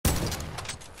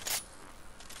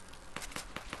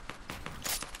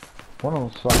One of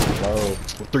them's fucking low.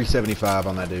 375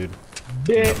 on that dude.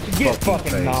 Bitch, get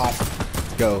fucking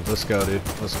knocked. Go, let's go, dude.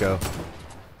 Let's go.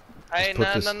 Hey,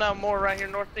 no, more right here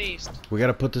northeast. We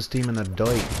gotta put this team in the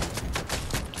dike.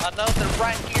 I know they're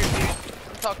right here, dude.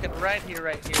 I'm talking right here.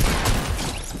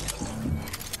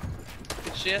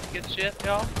 Good shit,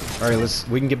 y'all. Alright,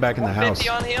 we can get back in the house. 150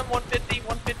 on him,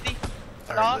 150.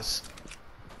 Alright,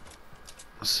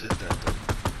 let's hit that thing.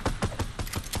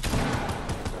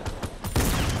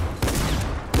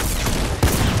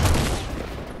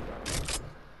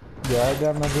 You alright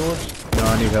down there, George? No, I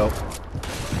need help.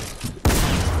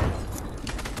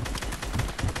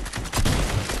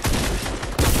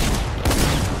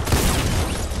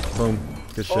 Boom.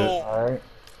 Good shit. Oh. Alright.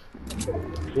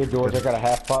 Here, George, I got a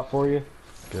half pot for you.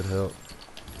 Good help.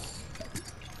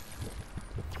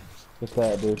 What's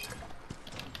that, dude?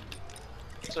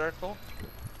 Circle.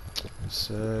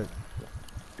 Sec.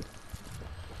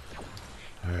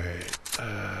 Alright,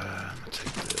 I'm gonna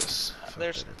take this.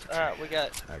 There's, alright, we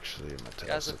got Actually, I'm gonna take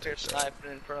guys up here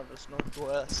sniping in front of us,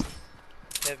 northwest.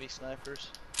 Heavy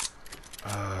snipers.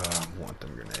 I want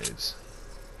them grenades.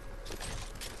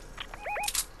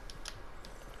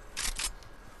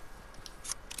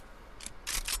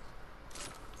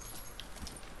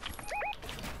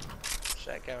 There's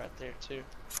that guy right there, too.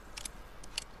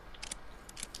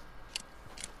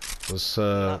 Let's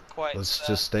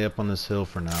just stay up on this hill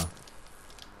for now.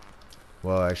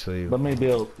 Well, actually, Let me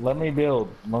build, cause I'm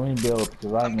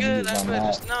I'm good,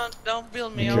 just don't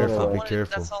build me off. Be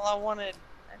careful. That's all I wanted.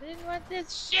 I didn't want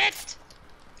this shit!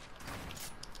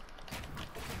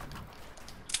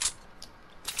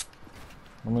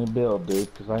 Let me build,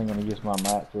 dude, cause I ain't gonna use my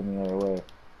mats any other way.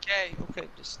 Okay,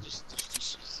 just.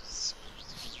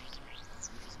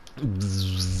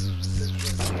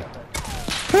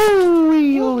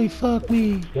 Holy fuck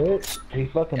me! Bitch, he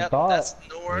fucking thought. That's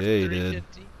north, Yeah, he did.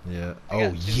 350. Yeah.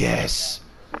 Oh yes!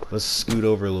 Let's scoot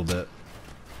over a little bit.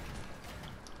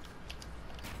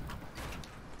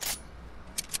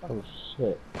 Oh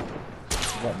shit.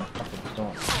 Got my fucking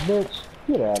storm. Bitch,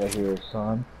 get out of here,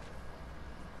 son.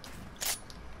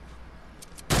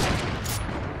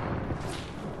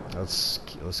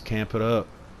 Let's camp it up.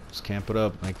 Let's camp it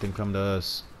up. Make them come to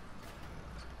us.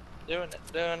 Doing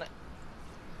it.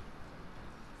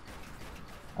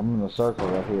 I'm in the circle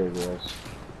right here, guys.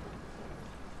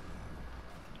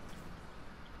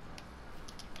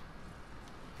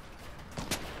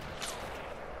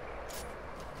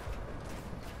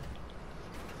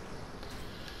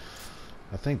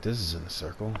 I think this is in a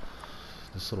circle.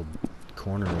 This little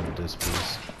corner of this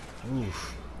piece.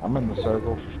 Oof. I'm in the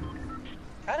circle.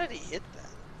 How did he hit that?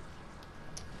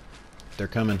 They're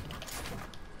coming.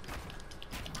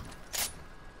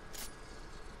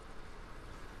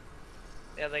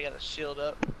 Yeah, they got a shield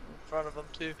up in front of them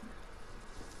too.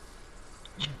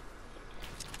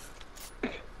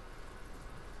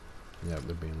 Yeah,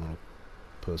 they're being little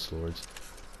puss lords.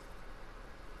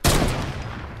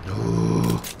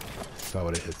 Ooh. If I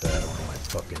would have hit that, I would have went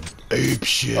fucking ape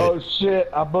shit. Oh shit,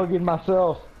 I bugged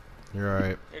myself. You're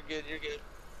alright. You're good.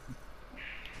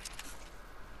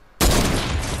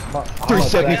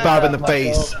 375 in the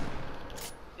face.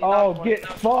 Oh, get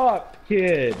fucked,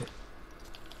 kid.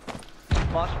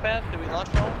 Launch pad? Did we launch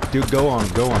home? Dude, go on.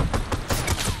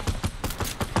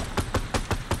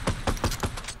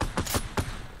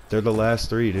 They're the last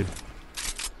three, dude.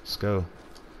 Let's go.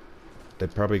 They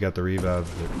probably got the revive,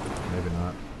 but maybe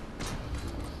not.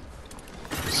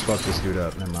 Let's fuck this dude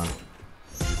up. Never mind.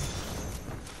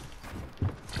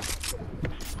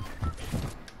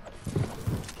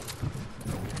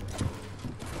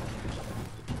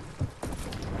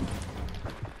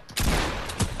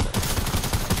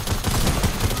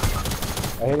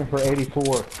 I hit him for 84.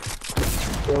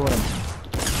 Kill him.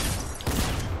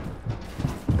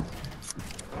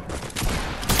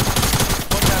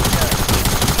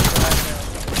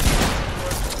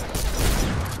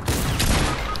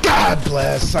 God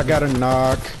bless. I got a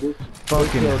knock.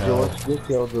 Fucking hell. George. Good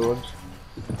kill, George.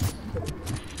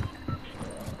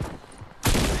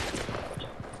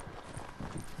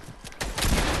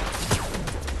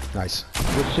 Nice.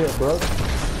 Good shit, bro.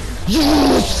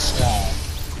 Yes!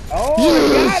 Oh,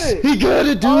 Yes! he got He got it,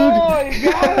 it! dude! Oh, he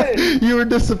got it! You were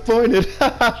disappointed.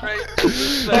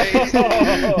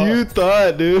 You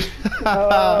thought, dude.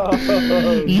 Oh,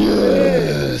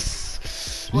 Yes!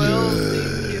 12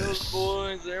 Yes! kills,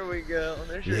 boys. There we go.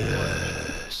 There's your one.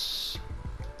 Yes!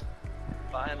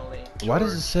 Finally. Why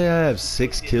does it say I have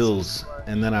 6 kills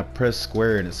and then I press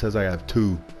square and it says I have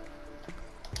 2?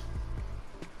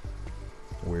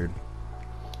 Weird.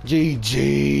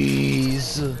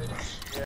 GG's.